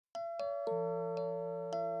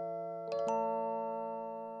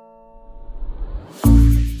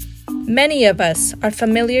Many of us are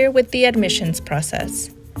familiar with the admissions process,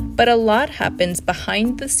 but a lot happens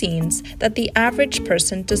behind the scenes that the average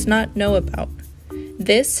person does not know about.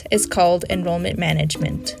 This is called enrollment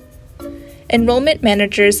management. Enrollment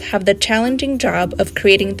managers have the challenging job of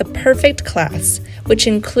creating the perfect class, which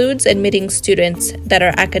includes admitting students that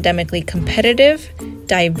are academically competitive,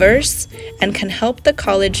 diverse, and can help the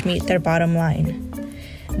college meet their bottom line.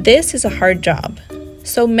 This is a hard job.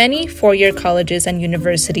 So many four-year colleges and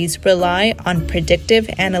universities rely on predictive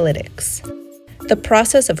analytics. The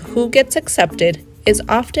process of who gets accepted is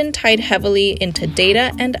often tied heavily into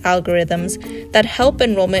data and algorithms that help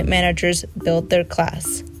enrollment managers build their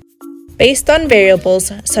class. Based on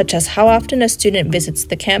variables such as how often a student visits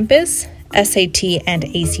the campus, SAT and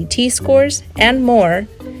ACT scores, and more,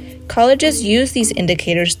 colleges use these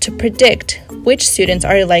indicators to predict which students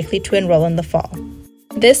are likely to enroll in the fall.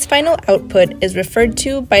 This final output is referred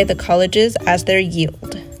to by the colleges as their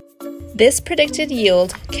yield. This predicted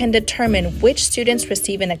yield can determine which students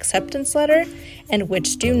receive an acceptance letter and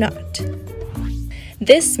which do not.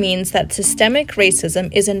 This means that systemic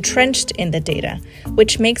racism is entrenched in the data,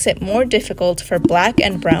 which makes it more difficult for Black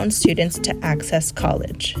and brown students to access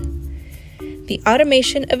college. The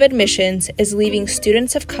automation of admissions is leaving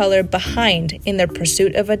students of color behind in their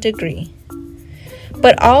pursuit of a degree.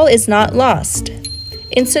 But all is not lost.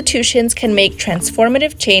 Institutions can make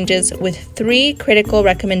transformative changes with 3 critical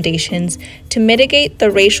recommendations to mitigate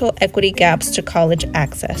the racial equity gaps to college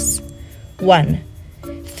access. 1.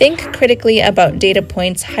 Think critically about data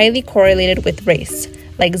points highly correlated with race,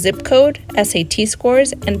 like zip code, SAT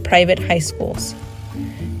scores, and private high schools.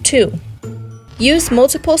 2. Use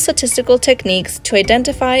multiple statistical techniques to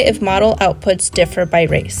identify if model outputs differ by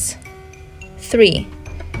race. 3.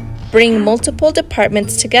 Bring multiple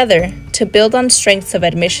departments together to build on strengths of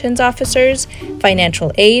admissions officers,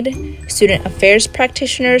 financial aid, student affairs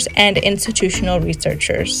practitioners, and institutional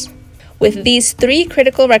researchers. With these 3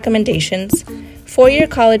 critical recommendations, four-year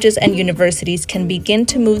colleges and universities can begin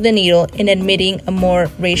to move the needle in admitting a more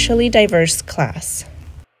racially diverse class.